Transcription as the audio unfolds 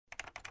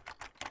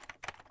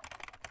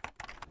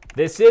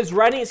This is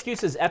Writing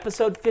Excuses,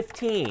 episode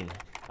 15,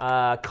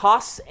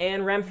 Costs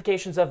and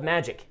Ramifications of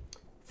Magic.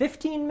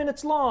 15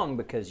 minutes long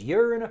because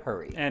you're in a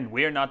hurry. And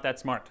we're not that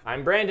smart.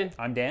 I'm Brandon.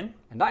 I'm Dan.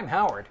 And I'm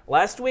Howard.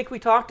 Last week we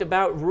talked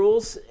about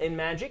rules in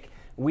Magic.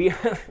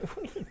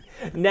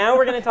 Now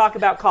we're going to talk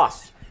about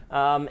costs,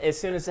 as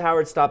soon as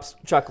Howard stops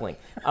chuckling.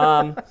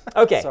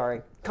 Okay.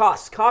 Sorry.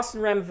 Costs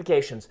and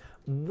ramifications.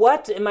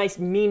 What am I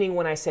meaning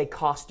when I say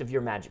cost of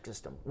your Magic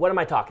system? What am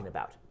I talking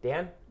about?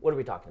 Dan, what are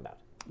we talking about?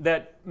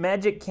 That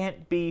magic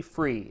can't be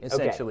free,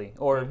 essentially. Okay.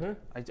 Or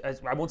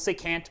I won't say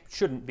can't,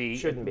 shouldn't be.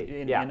 Shouldn't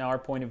be, in yeah. in our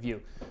point of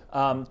view.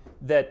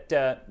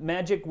 That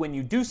magic, when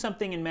you do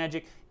something in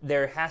magic,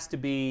 there has to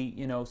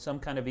be, some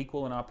kind of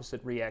equal and opposite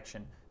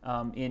reaction.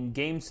 In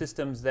game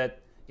systems,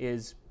 that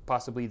is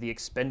possibly the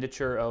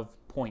expenditure of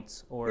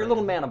points, or Your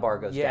little mana bar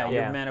goes down.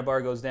 your mana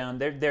bar goes down.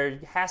 There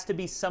has to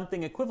be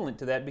something equivalent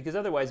to that, because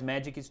otherwise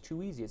magic is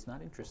too easy. It's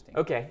not interesting.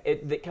 Okay,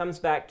 it comes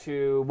back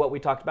to what we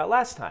talked about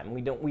last time.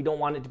 We don't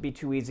want it to be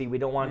too easy. We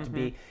don't want it to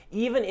be,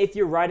 even if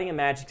you're writing a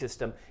Magic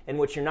system in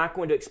which you're not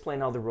going to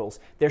explain all the rules,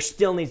 there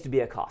still needs to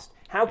be a cost.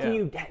 How can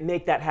you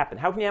make that happen?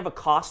 How can you have a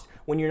cost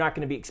when you're not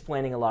going to be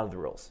explaining a lot of the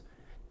rules?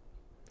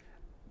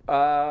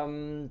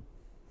 Tolkien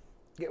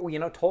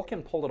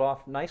pulled it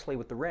off nicely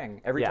with the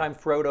ring. Every time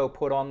Frodo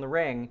put on the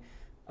ring,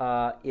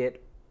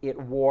 it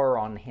wore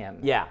on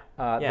him.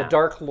 The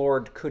Dark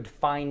Lord could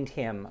find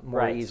him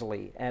more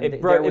easily, and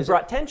it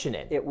brought tension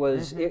in. It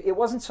was it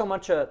wasn't so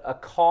much a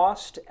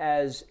cost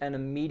as an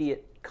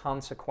immediate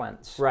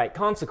consequence. Right,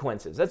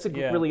 consequences. That's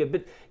really a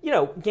bit.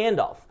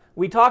 Gandalf.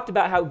 We talked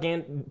about how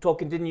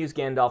Tolkien didn't use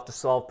Gandalf to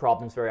solve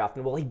problems very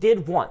often. Well, he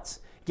did once.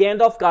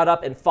 Gandalf got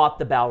up and fought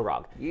the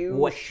Balrog.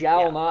 You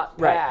shall not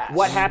pass. Right.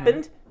 What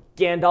happened?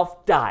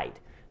 Gandalf died.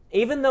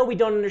 Even though we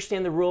don't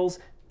understand the rules,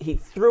 he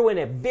threw in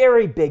a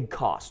very big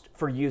cost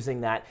for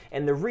using that,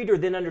 and the reader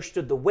then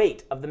understood the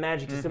weight of the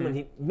magic system, and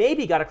he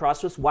maybe got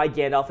across to us why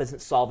Gandalf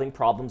isn't solving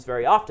problems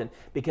very often,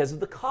 because of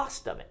the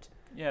cost of it.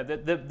 Yeah,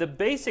 the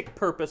basic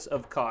purpose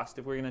of cost,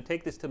 if we're going to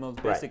take this to the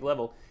most basic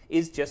level,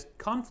 is just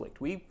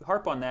conflict. We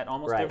harp on that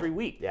almost every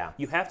week. Yeah.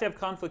 You have to have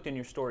conflict in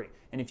your story,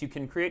 and if you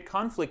can create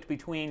conflict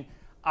between,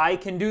 I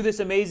can do this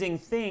amazing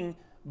thing,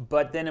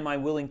 but then am I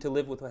willing to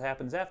live with what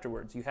happens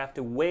afterwards? You have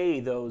to weigh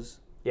those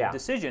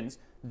decisions.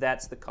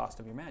 That's the cost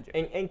of your magic.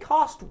 And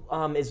cost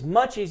is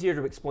much easier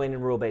to explain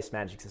in rule-based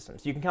magic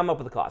systems. You can come up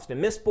with a cost. In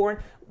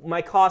Mistborn,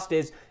 my cost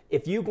is,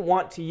 if you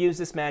want to use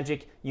this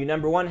magic, you,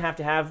 number one, have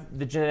to have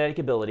the genetic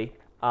ability,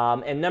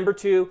 and number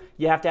two,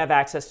 you have to have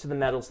access to the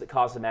metals that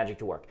cause the magic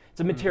to work.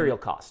 It's a material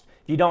cost.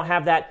 If you don't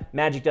have that,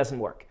 magic doesn't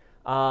work.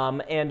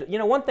 And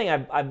one thing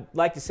I'd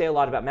like to say a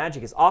lot about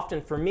magic is,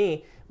 often for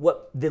me,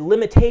 what the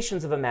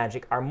limitations of a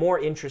magic are more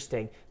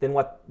interesting than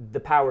what the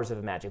powers of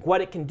a magic.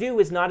 What it can do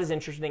is not as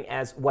interesting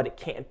as what it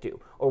can't do,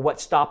 or what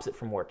stops it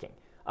from working.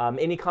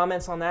 Any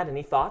comments on that?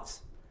 Any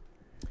thoughts?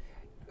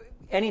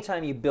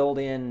 Anytime you build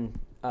in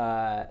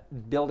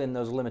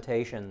those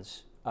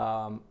limitations,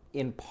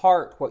 in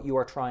part what you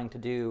are trying to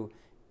do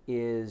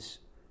is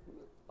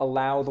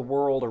allow the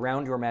world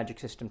around your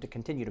magic system to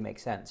continue to make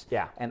sense.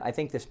 Yeah. And I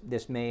think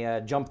this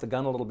may jump the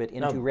gun a little bit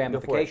into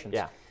ramifications.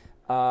 Yeah.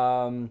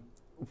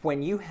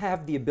 When you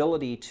have the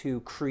ability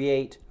to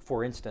create,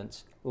 for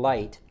instance,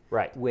 light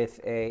with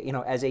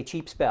as a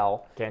cheap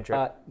spell,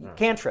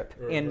 cantrip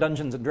in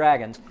Dungeons and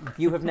Dragons,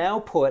 you have now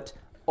put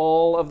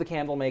all of the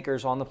candle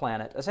makers on the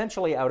planet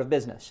essentially out of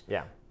business.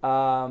 Yeah.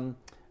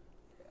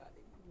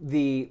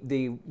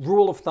 The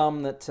rule of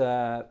thumb that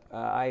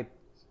I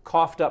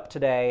coughed up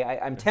today,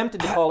 I'm tempted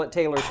to call it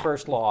Taylor's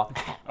first law.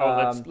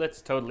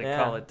 Let's totally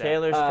call it that.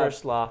 Taylor's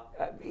first law.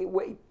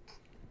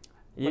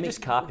 You're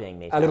just copying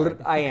me.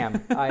 I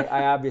am.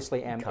 I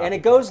obviously am. And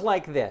it goes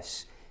like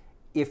this.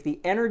 If the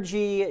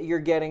energy you're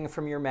getting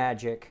from your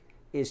magic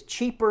is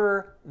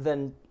cheaper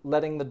than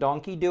letting the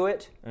donkey do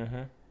it,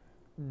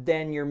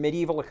 then your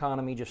medieval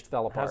economy just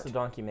fell apart. How's the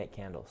donkey make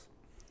candles?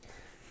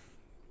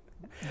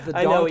 The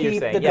I know what you're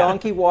saying. The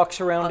donkey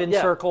walks around in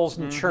circles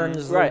and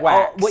churns the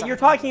wax. What you're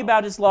talking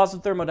about is laws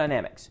of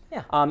thermodynamics.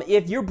 Yeah.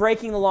 If you're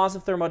breaking the laws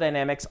of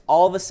thermodynamics,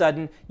 all of a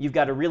sudden you've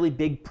got a really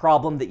big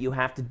problem that you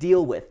have to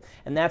deal with,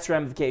 and that's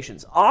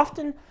ramifications.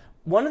 Often,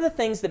 one of the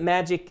things that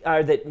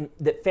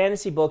that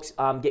fantasy books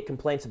get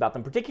complaints about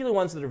them, particularly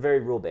ones that are very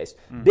rule-based,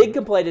 big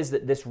complaint is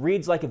that this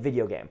reads like a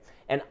video game.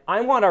 And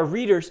I want our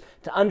readers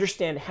to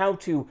understand how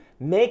to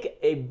make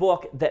a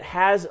book that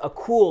has a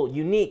cool,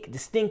 unique,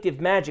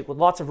 distinctive magic with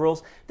lots of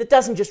rules that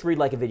doesn't just read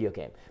like a video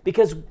game.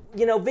 Because,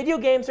 video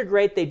games are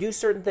great, they do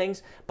certain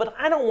things, but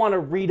I don't want to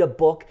read a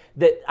book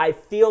that I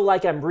feel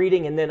like I'm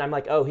reading and then I'm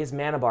like, oh, his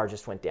mana bar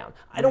just went down.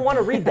 I don't want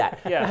to read that.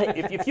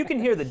 If you can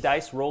hear the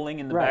dice rolling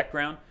in the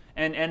background,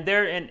 and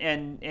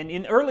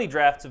in early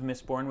drafts of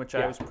Mistborn, which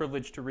I was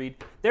privileged to read,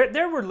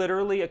 there were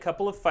literally a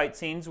couple of fight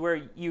scenes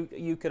where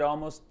you could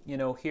almost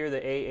hear the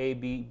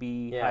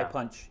AABB high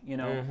punch,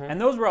 and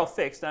those were all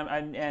fixed.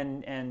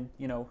 And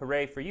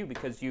hooray for you,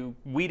 because you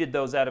weeded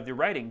those out of your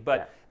writing.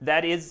 But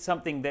that is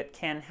something that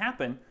can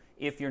happen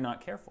if you're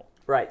not careful.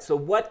 Right. So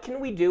what can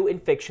we do in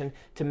fiction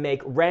to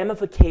make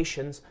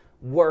ramifications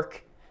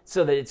work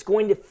so that it's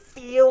going to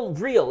feel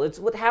real. It's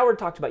what Howard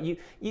talked about. You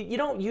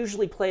don't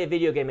usually play a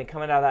video game and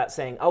come out of that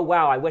saying, oh,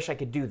 wow, I wish I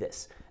could do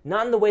this.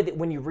 Not in the way that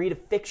when you read a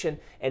fiction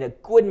and a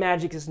good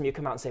magic system, you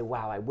come out and say,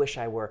 wow, I wish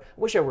I were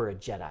a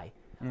Jedi.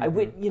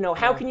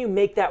 How can you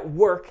make that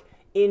work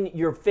in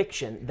your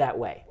fiction that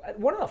way?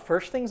 One of the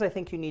first things I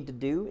think you need to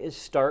do is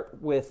start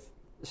with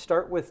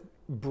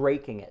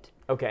breaking it.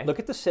 Okay. Look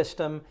at the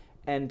system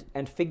and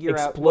figure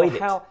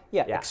exploit out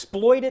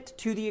exploit it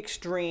to the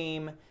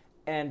extreme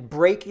and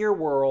break your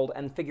world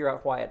and figure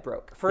out why it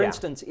broke. For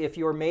instance, if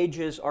your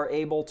mages are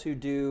able to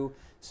do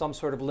some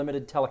sort of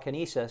limited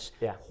telekinesis,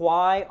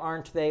 why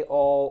aren't they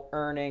all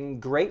earning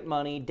great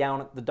money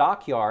down at the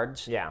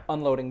dockyards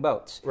unloading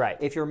boats? Right.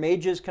 If your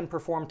mages can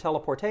perform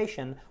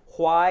teleportation,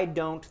 why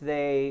don't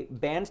they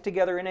band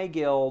together in a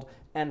guild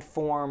and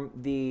form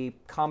the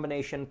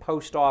combination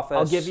post office?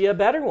 I'll give you a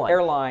better one.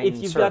 Airline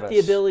If you've got the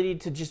ability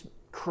to just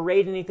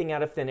create anything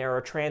out of thin air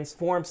or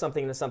transform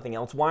something into something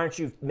else, why aren't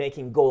you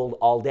making gold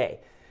all day?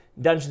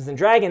 Dungeons and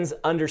Dragons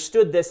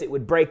understood this; it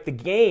would break the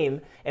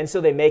game, and so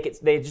they make it.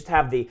 They just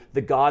have the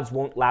gods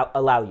won't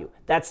allow you.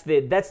 That's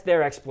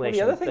their explanation.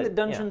 Well, the other thing that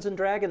Dungeons and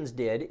Dragons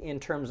did in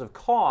terms of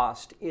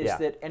cost is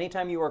that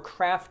anytime you are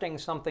crafting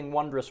something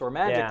wondrous or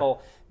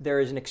magical, there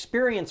is an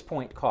experience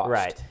point cost.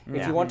 Right.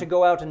 If you want to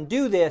go out and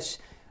do this,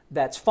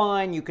 that's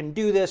fine, you can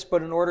do this,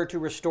 but in order to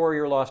restore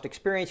your lost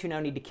experience, you now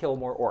need to kill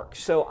more orcs.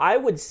 So I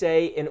would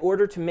say, in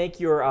order to make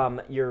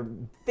your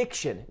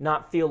fiction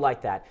not feel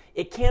like that,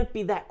 it can't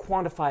be that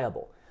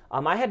quantifiable.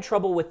 I had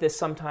trouble with this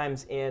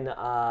sometimes in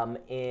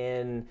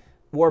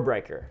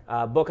Warbreaker,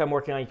 a book I'm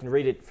working on. You can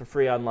read it for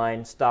free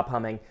online. Stop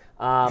humming.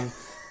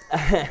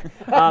 I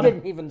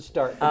didn't even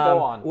start. Go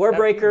on.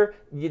 Warbreaker,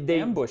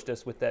 they ambushed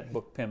us with that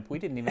book, Pimp. We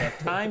didn't even have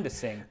time to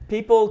sing.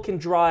 People can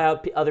draw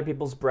out other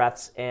people's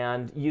breaths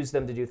and use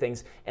them to do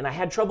things. And I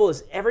had trouble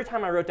is every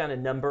time I wrote down a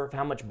number of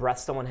how much breath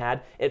someone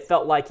had, it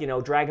felt like,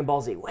 Dragon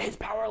Ball Z. Well, his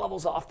power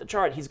level's off the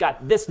chart. He's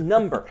got this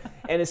number.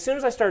 And as soon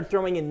as I started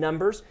throwing in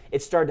numbers,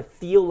 it started to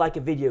feel like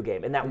a video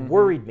game. And that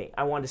worried me.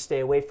 I wanted to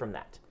stay away from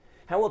that.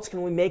 How else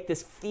can we make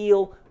this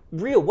feel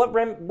real? What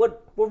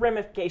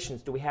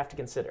ramifications do we have to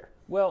consider?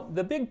 Well,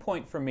 the big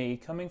point for me,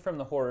 coming from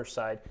the horror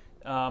side,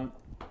 the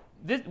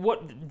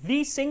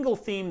single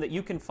theme that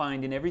you can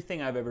find in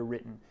everything I've ever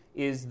written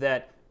is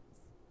that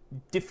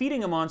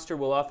defeating a monster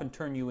will often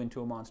turn you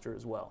into a monster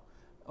as well,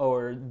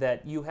 or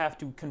that you have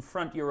to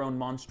confront your own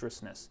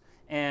monstrousness.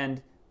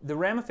 And the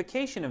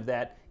ramification of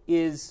that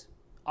is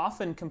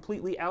often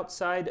completely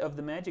outside of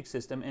the magic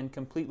system and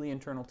completely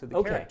internal to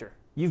the character.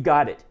 You've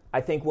got it. I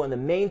think one of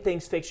the main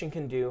things fiction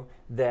can do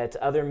that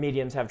other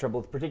mediums have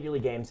trouble with, particularly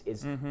games,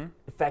 is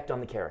effect on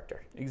the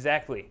character.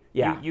 Exactly.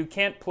 Yeah. You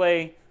can't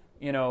play,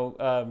 D&D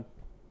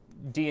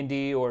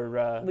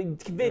or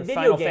video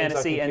Final games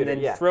Fantasy and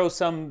then yeah. throw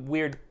some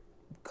weird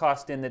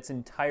cost in that's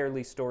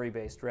entirely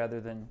story-based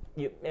rather than...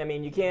 You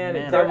can.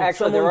 Man. There are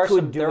some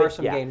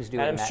games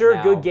doing that. And I'm sure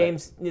now, good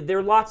games, there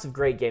are lots of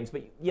great games,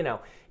 but,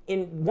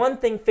 in one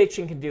thing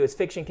fiction can do is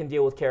fiction can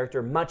deal with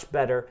character much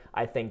better,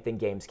 I think, than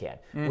games can.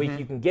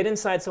 You can get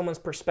inside someone's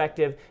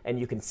perspective and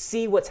you can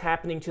see what's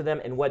happening to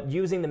them and what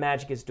using the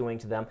magic is doing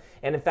to them.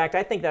 And in fact,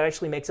 I think that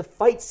actually makes a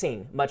fight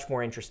scene much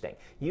more interesting.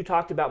 You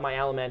talked about my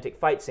allomantic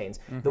fight scenes.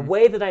 The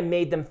way that I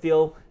made them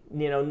feel,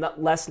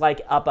 less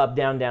like up,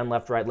 down,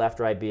 left,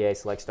 right, BA,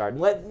 select, start.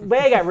 The way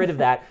I got rid of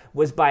that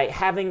was by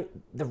having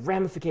the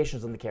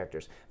ramifications on the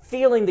characters,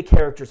 feeling the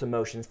characters'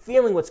 emotions,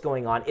 feeling what's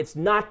going on. It's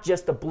not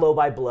just a blow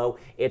by blow.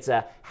 It's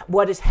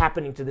what is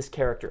happening to this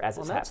character as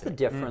it's happening. That's the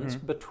difference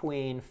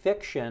between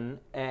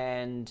fiction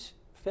and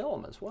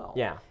film as well.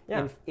 Yeah.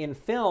 In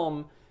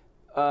film,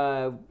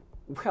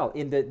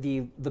 in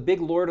the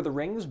big Lord of the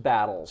Rings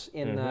battles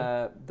in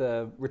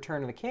the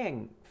Return of the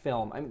King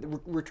film. The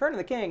Return of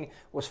the King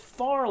was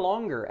far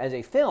longer as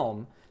a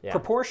film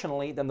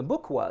proportionally than the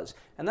book was.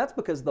 And that's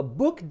because the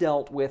book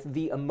dealt with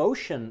the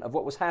emotion of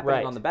what was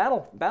happening on the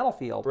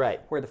battlefield,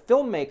 where the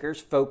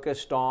filmmakers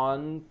focused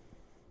on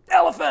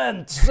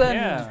elephants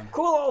and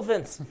cool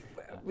elephants.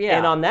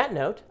 And on that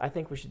note, I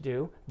think we should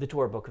do the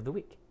tour book of the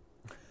week.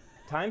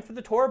 Time for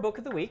the tour book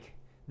of the week.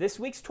 This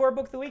week's tour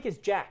book of the week is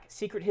Jack,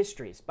 Secret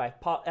Histories by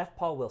F.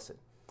 Paul Wilson.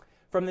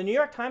 From the New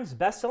York Times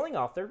best-selling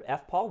author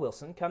F. Paul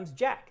Wilson comes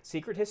Jack,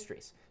 Secret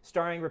Histories,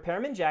 starring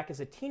Repairman Jack as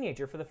a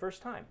teenager for the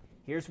first time.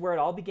 Here's where it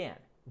all began.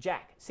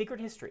 Jack, Secret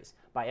Histories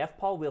by F.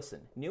 Paul Wilson,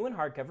 new in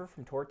hardcover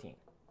from Tortine.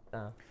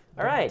 All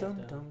right.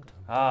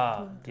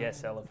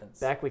 Yes, elephants.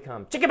 Back we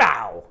come.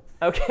 Chickabow!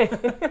 Okay.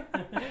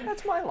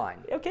 That's my line.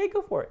 Okay,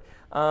 go for it.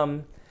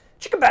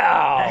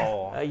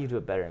 Chickabow! You do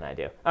it better than I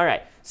do. All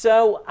right.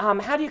 So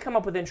how do you come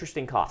up with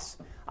interesting costs?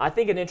 I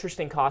think an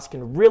interesting cost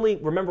can really,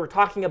 remember we're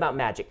talking about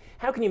magic.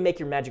 How can you make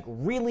your magic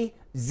really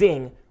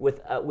zing with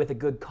a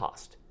good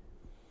cost?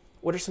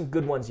 What are some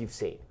good ones you've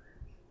seen?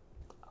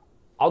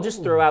 I'll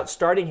just throw out,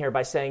 starting here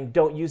by saying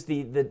don't use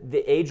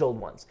the age-old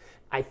ones.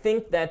 I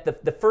think that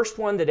the first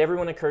one that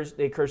everyone occurs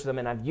to them,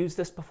 and I've used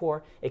this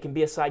before, it can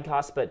be a side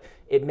cost, but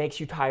it makes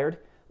you tired.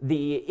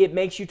 It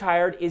makes you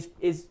tired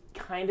is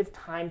kind of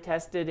time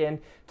tested and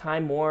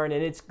time worn,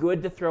 and it's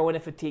good to throw in a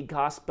fatigue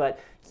cost, but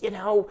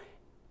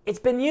it's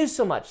been used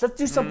so much. Let's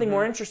do something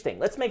more interesting.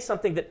 Let's make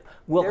something that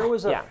will... There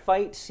was a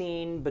fight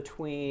scene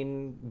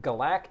between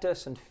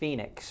Galactus and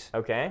Phoenix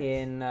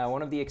in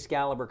one of the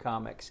Excalibur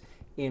comics,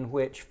 in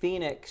which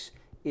Phoenix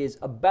is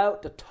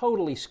about to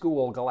totally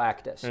school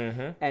Galactus.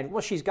 And,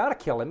 well, she's got to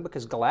kill him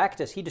because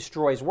Galactus, he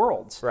destroys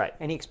worlds. Right.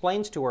 And he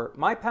explains to her,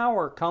 my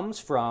power comes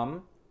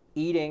from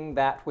eating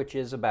that which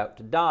is about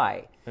to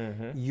die.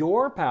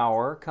 Your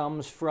power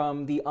comes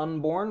from the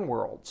unborn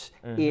worlds.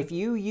 If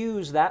you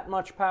use that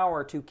much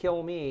power to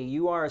kill me,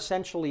 you are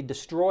essentially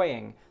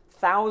destroying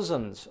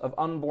thousands of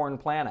unborn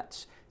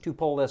planets to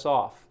pull this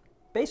off.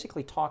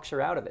 Basically talks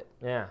her out of it.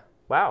 Yeah.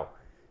 Wow.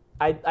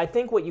 I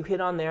think what you hit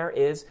on there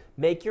is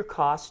make your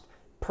cost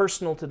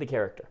personal to the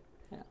character.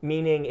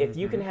 Meaning, if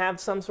you can have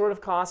some sort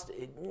of cost,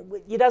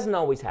 it doesn't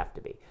always have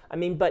to be. I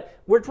mean, but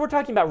we're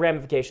talking about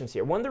ramifications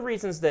here. One of the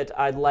reasons that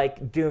I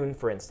like Dune,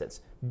 for instance,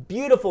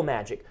 beautiful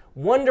magic,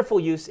 wonderful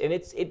use, and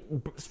it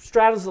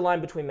straddles the line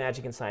between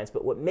magic and science.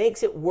 But what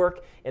makes it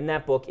work in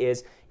that book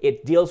is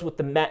it deals with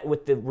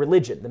the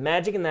religion. The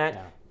magic in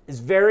that is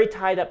very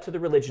tied up to the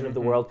religion of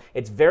the world.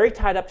 It's very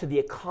tied up to the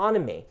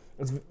economy.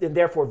 It's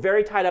therefore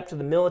very tied up to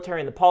the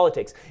military and the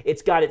politics.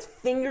 It's got its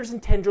fingers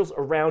and tendrils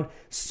around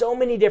so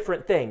many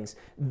different things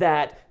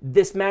that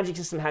this magic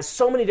system has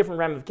so many different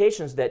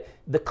ramifications that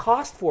the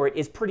cost for it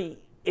is pretty...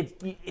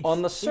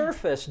 On the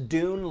surface,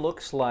 Dune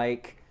looks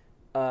like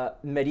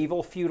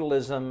medieval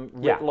feudalism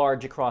writ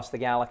large across the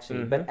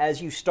galaxy. But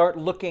as you start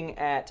looking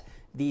at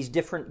these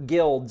different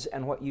guilds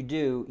and what you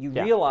do, you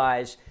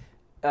realize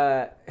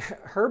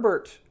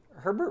Herbert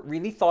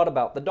really thought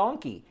about the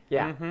donkey.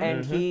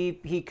 And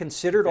he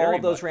considered all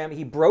of those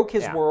he broke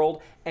his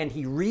world and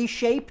he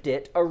reshaped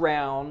it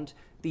around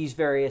these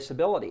various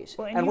abilities.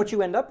 Well, and what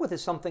you end up with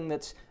is something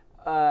that's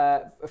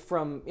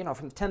from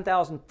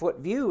 10,000 foot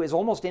view is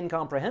almost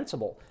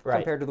incomprehensible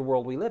compared to the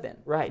world we live in.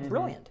 It's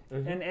brilliant.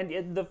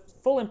 And the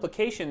full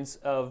implications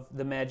of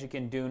the magic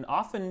in Dune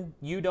often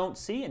you don't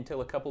see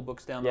until a couple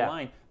books down the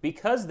line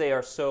because they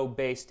are so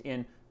based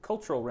in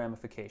cultural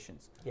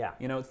ramifications.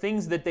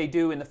 Things that they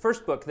do in the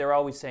first book, they're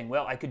always saying,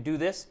 well, I could do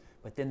this,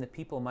 but then the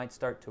people might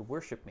start to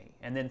worship me.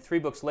 And then 3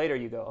 books later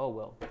you go, oh,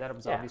 well, that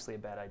was obviously a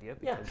bad idea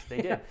because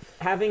they did.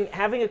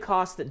 Having a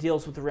cost that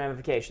deals with the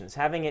ramifications,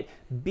 having it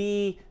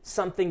be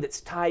something that's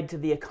tied to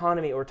the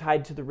economy or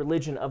tied to the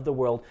religion of the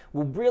world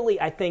will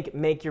really, I think,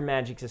 make your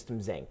magic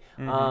system zing.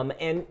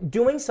 And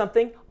doing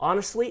something,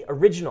 honestly,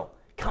 original.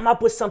 Come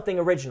up with something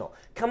original.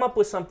 Come up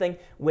with something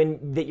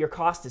that your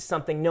cost is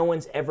something no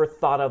one's ever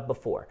thought of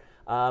before.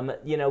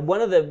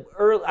 One of the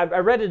early, I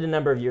read it a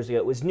number of years ago.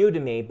 It was new to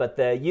me, but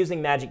the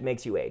using magic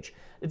makes you age.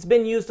 It's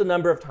been used a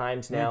number of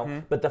times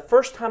now, but the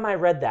first time I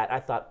read that, I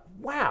thought,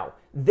 wow,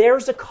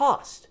 there's a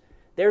cost.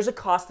 There's a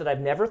cost that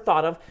I've never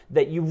thought of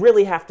that you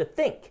really have to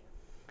think.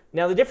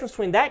 Now, the difference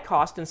between that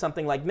cost and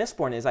something like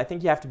Mistborn is I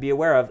think you have to be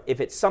aware of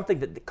if it's something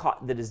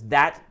that is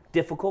that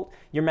difficult,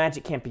 your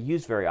magic can't be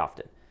used very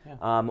often.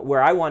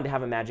 Where I wanted to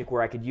have a magic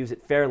where I could use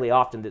it fairly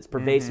often that's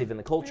pervasive in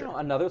the culture.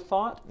 Another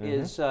thought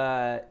is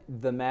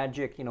the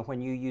magic,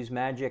 when you use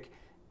magic,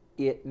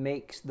 it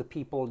makes the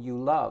people you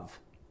love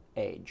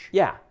age.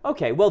 Yeah,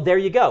 okay, well, there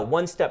you go.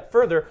 One step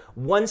further,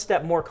 one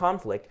step more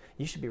conflict.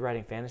 You should be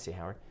writing fantasy,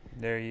 Howard.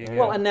 There you go.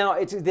 Well, and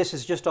now this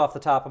is just off the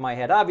top of my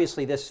head.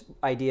 Obviously, this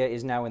idea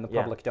is now in the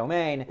public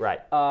domain.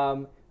 Right.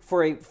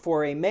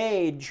 For a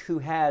mage who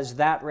has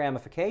that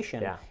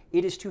ramification,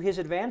 it is to his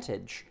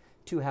advantage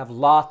to have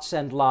lots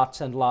and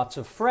lots and lots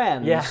of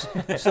friends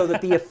so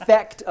that the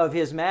effect of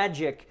his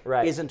magic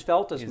isn't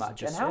felt as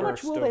much. And how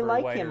much will they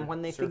like him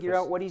when they figure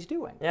out what he's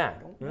doing? I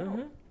don't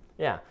know.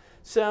 Yeah.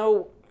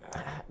 So,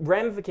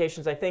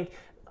 ramifications, I think,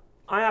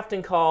 I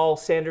often call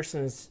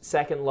Sanderson's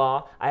second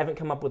law. I haven't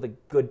come up with a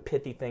good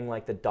pithy thing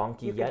like the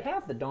donkey yet. You could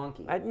have the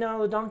donkey.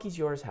 No, the donkey's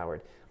yours,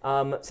 Howard.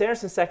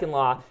 Sanderson's second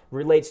law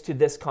relates to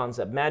this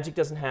concept. Magic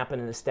doesn't happen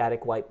in a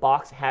static white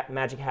box.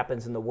 Magic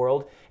happens in the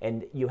world,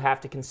 and you have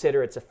to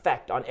consider its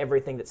effect on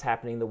everything that's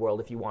happening in the world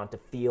if you want it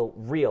to feel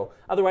real.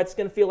 Otherwise, it's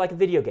going to feel like a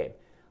video game.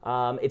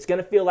 It's going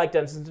to feel like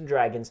Dungeons &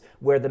 Dragons,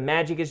 where the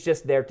magic is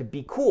just there to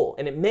be cool,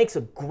 and it makes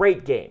a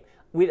great game.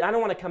 I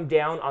don't want to come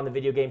down on the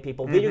video game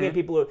people. Video game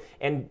people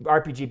and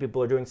RPG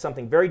people are doing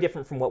something very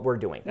different from what we're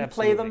doing. We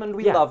play them and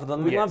we love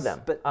them. We love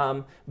them.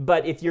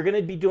 But if you're going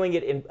to be doing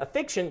it in a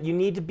fiction, you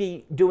need to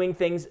be doing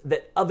things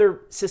that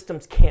other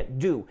systems can't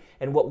do.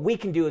 And what we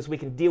can do is we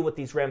can deal with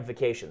these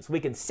ramifications. We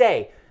can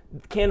say,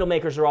 candle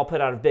makers are all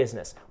put out of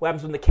business. What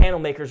happens when the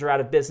candle makers are out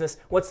of business?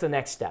 What's the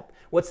next step?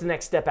 What's the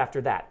next step after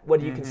that? What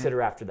do you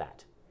consider after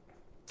that?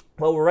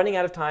 Well, we're running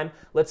out of time.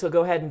 Let's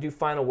go ahead and do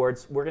final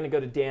words. We're going to go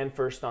to Dan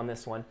first on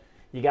this one.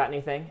 You got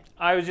anything?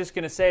 I was just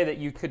going to say that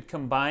you could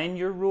combine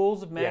your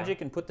rules of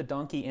magic and put the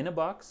donkey in a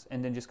box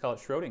and then just call it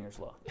Schrodinger's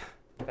law.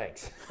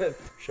 Thanks.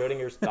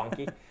 Schrodinger's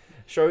donkey.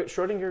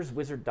 Schrodinger's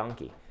wizard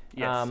donkey.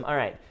 Yes. All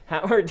right.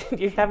 Howard, do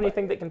you have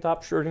anything that can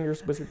top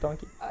Schrodinger's wizard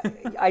donkey?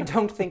 I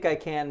don't think I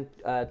can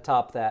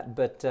top that,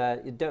 but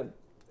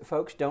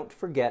folks, don't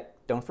forget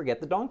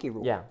the donkey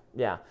rule.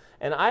 Yeah.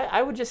 And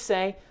I would just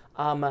say,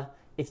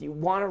 if you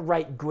want to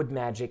write good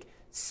magic,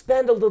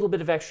 spend a little bit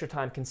of extra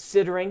time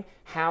considering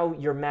how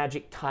your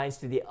magic ties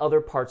to the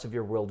other parts of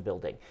your world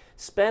building.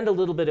 Spend a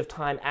little bit of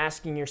time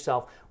asking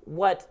yourself,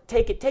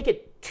 take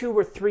it 2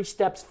 or 3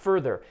 steps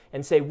further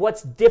and say,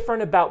 what's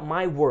different about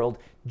my world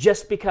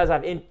just because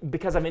I've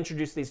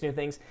introduced these new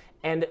things,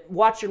 and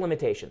watch your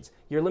limitations.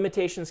 Your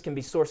limitations can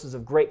be sources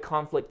of great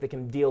conflict that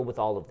can deal with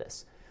all of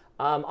this.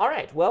 All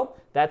right, well,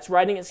 that's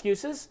Writing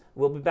Excuses.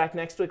 We'll be back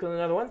next week with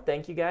another one.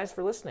 Thank you guys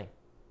for listening.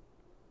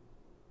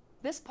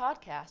 This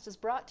podcast is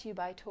brought to you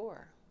by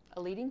Tor, a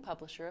leading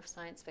publisher of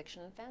science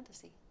fiction and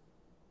fantasy.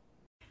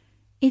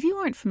 If you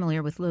aren't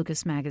familiar with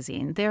Locus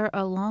Magazine, they're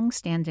a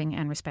long-standing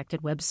and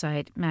respected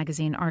website,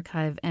 magazine,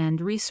 archive,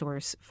 and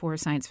resource for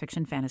science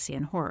fiction, fantasy,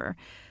 and horror.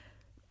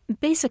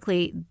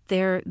 Basically,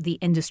 they're the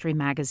industry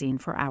magazine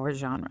for our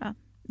genre.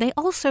 They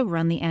also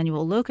run the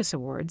annual Locus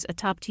Awards, a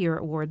top-tier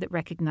award that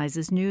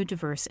recognizes new,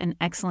 diverse, and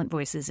excellent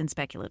voices in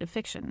speculative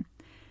fiction.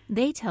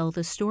 They tell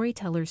the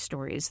storyteller's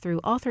stories through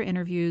author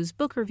interviews,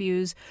 book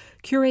reviews,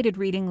 curated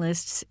reading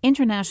lists,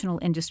 international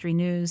industry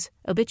news,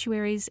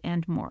 obituaries,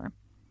 and more.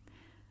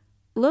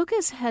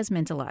 Locus has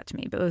meant a lot to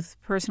me, both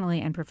personally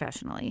and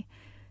professionally.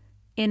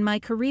 In my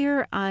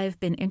career, I've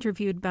been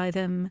interviewed by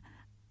them,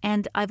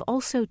 and I've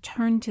also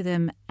turned to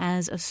them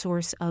as a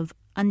source of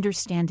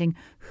understanding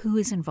who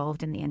is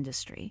involved in the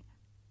industry.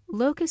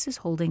 Locus is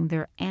holding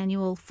their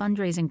annual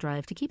fundraising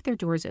drive to keep their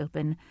doors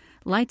open,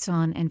 lights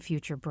on, and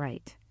future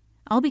bright.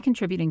 I'll be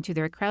contributing to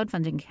their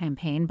crowdfunding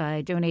campaign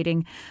by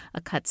donating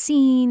a cut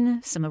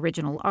scene, some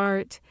original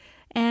art,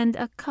 and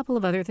a couple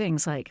of other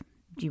things like,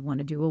 do you want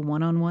to do a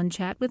one-on-one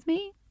chat with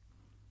me?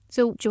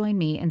 So join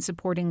me in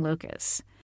supporting Locus.